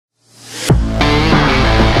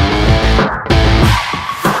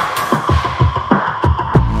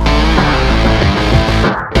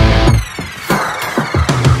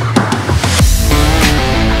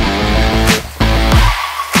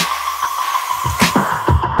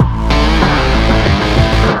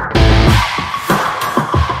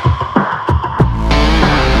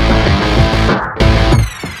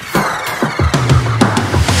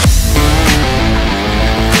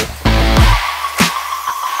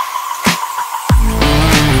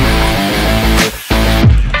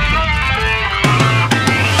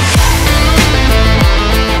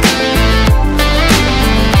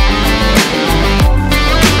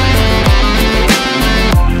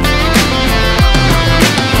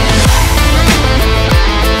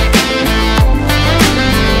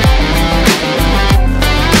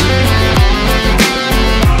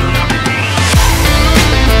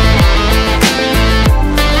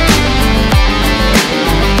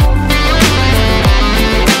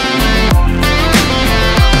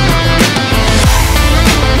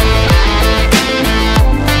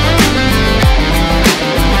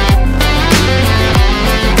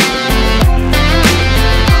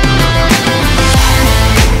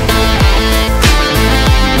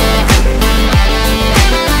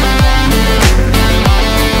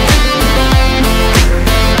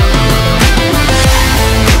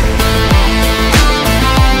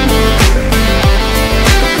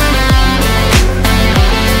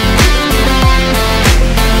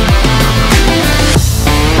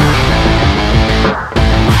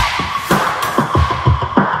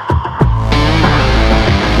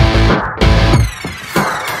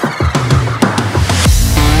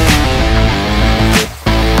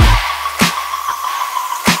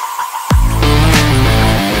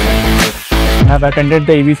have attended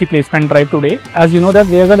the ABC placement drive today. As you know that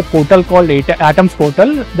there is a portal called Atoms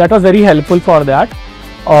portal that was very helpful for that.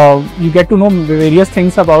 You get to know various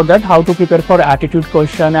things about that, how to prepare for attitude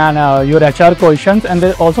question and your HR questions, and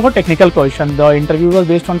also for technical question. The interview was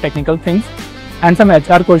based on technical things and some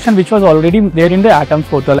HR question which was already there in the Atoms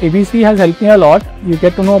portal. ABC has helped me a lot. You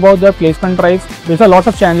get to know about the placement drives. There's a lot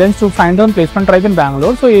of challenge to find the placement drive in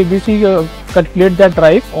Bangalore. So ABC calculate that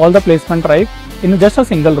drive, all the placement drive in just a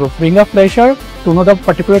single roof. Being a fresher, to know the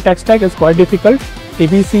particular tech stack is quite difficult.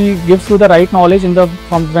 ABC gives you the right knowledge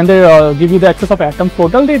when they give you the access of Atoms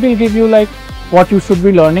portal. They will give you like what you should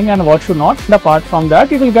be learning and what should not. And apart from that,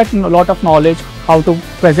 you will get a lot of knowledge, how to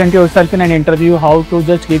present yourself in an interview, how to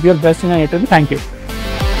just give your best in an interview. Thank you.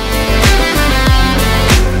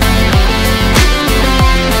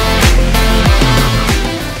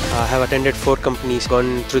 I have attended 4 companies,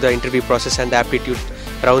 gone through the interview process and the aptitude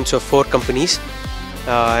rounds of 4 companies.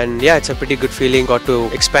 And yeah, it's a pretty good feeling. Got to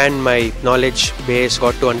expand my knowledge base,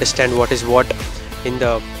 got to understand what is what in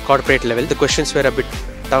the corporate level. The questions were a bit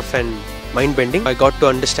tough and mind-bending. I got to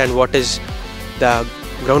understand what is the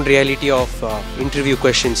ground reality of interview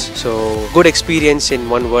questions. So good experience in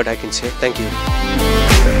one word, I can say. Thank you.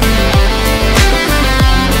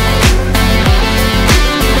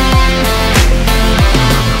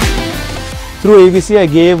 Through ABC, I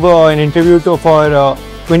gave an interview for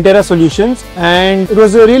Quintera Solutions, and it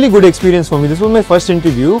was a really good experience for me. This was my first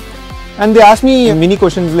interview, and they asked me many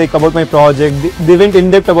questions like about my project. They went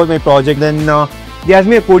in depth about my project. Then they asked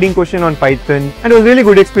me a coding question on Python, and it was a really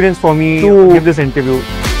good experience for me to give this interview.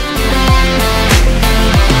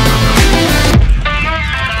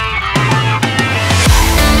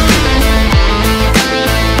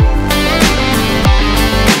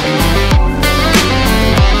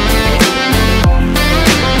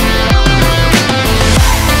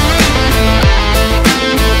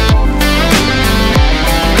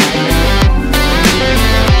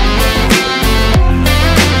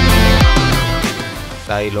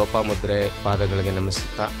 Lopamudre Padagalige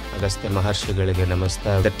Namasta, Agastya Maharshigalige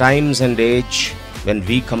Namasta. The times and age when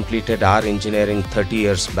we completed our engineering 30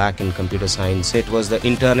 years back in computer science, it was the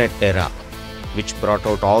internet era which brought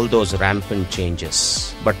out all those rampant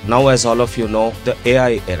changes. But now, as all of you know, the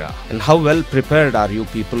AI era. And how well prepared are you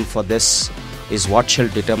people for this is what shall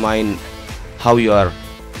determine how your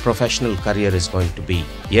professional career is going to be.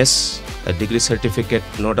 Yes, a degree certificate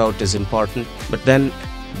no doubt is important, but then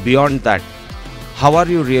beyond that, how are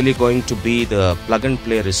you really going to be the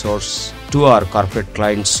plug-and-play resource to our corporate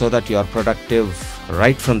clients so that you are productive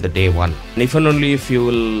right from the day one? And if and only if you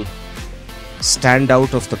will stand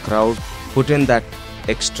out of the crowd, put in that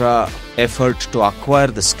extra effort to acquire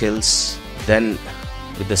the skills, then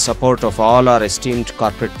with the support of all our esteemed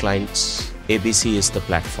corporate clients, ABC is the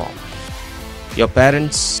platform. Your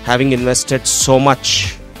parents, having invested so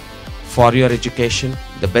much for your education,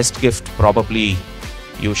 the best gift probably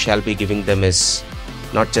you shall be giving them is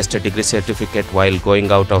not just a degree certificate while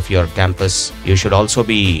going out of your campus. You should also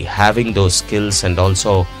be having those skills and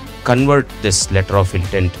also convert this letter of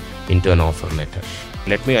intent into an offer letter.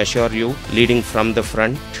 Let me assure you, leading from the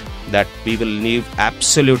front, that we will leave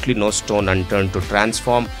absolutely no stone unturned to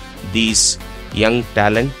transform these young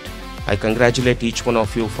talent. I congratulate each one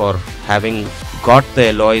of you for having got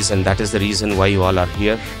the LOIs, and that is the reason why you all are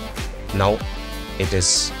here. Now, it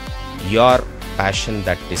is your passion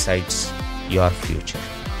that decides your future.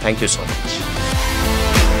 Thank you so much.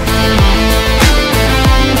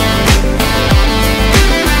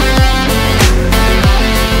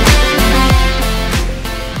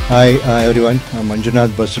 Hi everyone, I'm Manjunath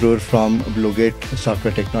Basroor from Bluegate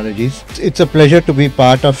Software Technologies. It's a pleasure to be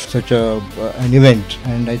part of such an event,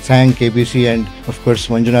 and I thank ABC and of course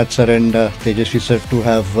Manjunath sir and Tejasvi sir to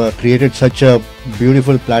have created such a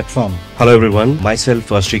beautiful platform. Hello everyone, myself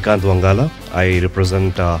Srikanth Wangala. I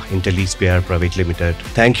represent IntelliSphere Private Limited.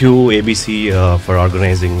 Thank you ABC for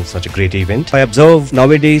organizing such a great event. I observe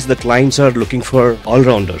nowadays the clients are looking for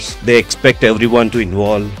all-rounders. They expect everyone to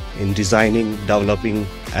involve in designing, developing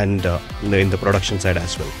and in the production side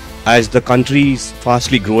as well. As the country is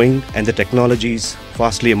fastly growing and the technology is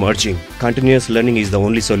fastly emerging, continuous learning is the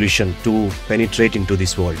only solution to penetrate into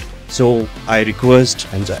this world. So I request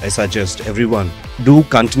and I suggest everyone, do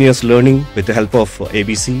continuous learning with the help of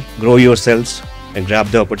ABC, grow yourselves and grab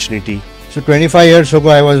the opportunity. So 25 years ago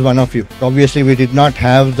I was one of you. Obviously we did not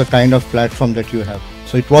have the kind of platform that you have.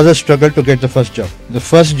 So it was a struggle to get the first job. The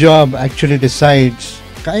first job actually decides,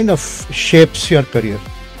 kind of shapes your career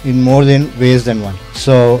in more ways than one.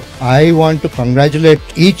 So I want to congratulate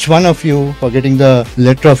each one of you for getting the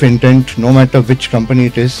letter of intent, no matter which company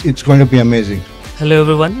it is. It's going to be amazing. Hello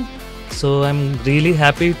everyone, So I'm really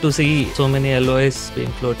happy to see so many LOIs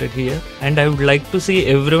being floated here, and I would like to see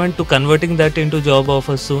everyone to converting that into job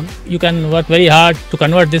offers soon. You can work very hard to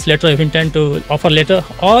convert this letter of intent to offer letter,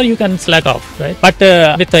 or you can slack off, right? But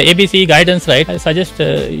with the ABC guidance, right, I suggest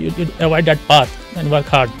you avoid that path and work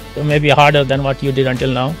hard, maybe harder than what you did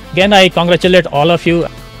until now. Again, I congratulate all of you.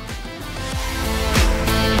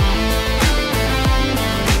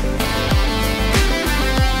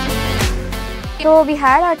 So we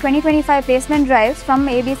had our 2025 placement drives from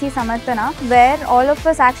ABC Samarthana, where all of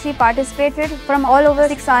us actually participated from all over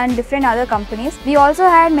 6 and different other companies. We also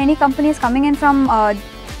had many companies coming in from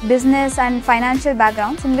business and financial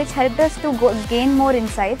backgrounds, in which helped us to gain more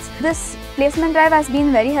insights. This placement drive has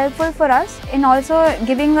been very helpful for us in also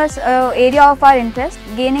giving us an area of our interest,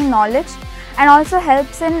 gaining knowledge, and also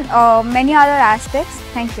helps in many other aspects.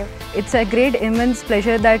 Thank you. It's a great immense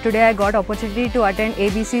pleasure that today I got opportunity to attend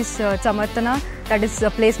ABC's Samarthana, that is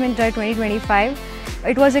Placement Drive 2025.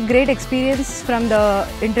 It was a great experience from the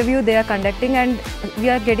interview they are conducting, and we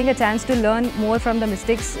are getting a chance to learn more from the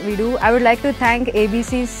mistakes we do. I would like to thank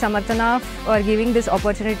ABC's Samarthana for giving this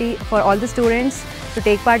opportunity for all the students to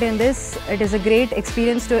take part in this. It is a great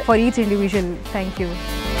experience for each individual. Thank you.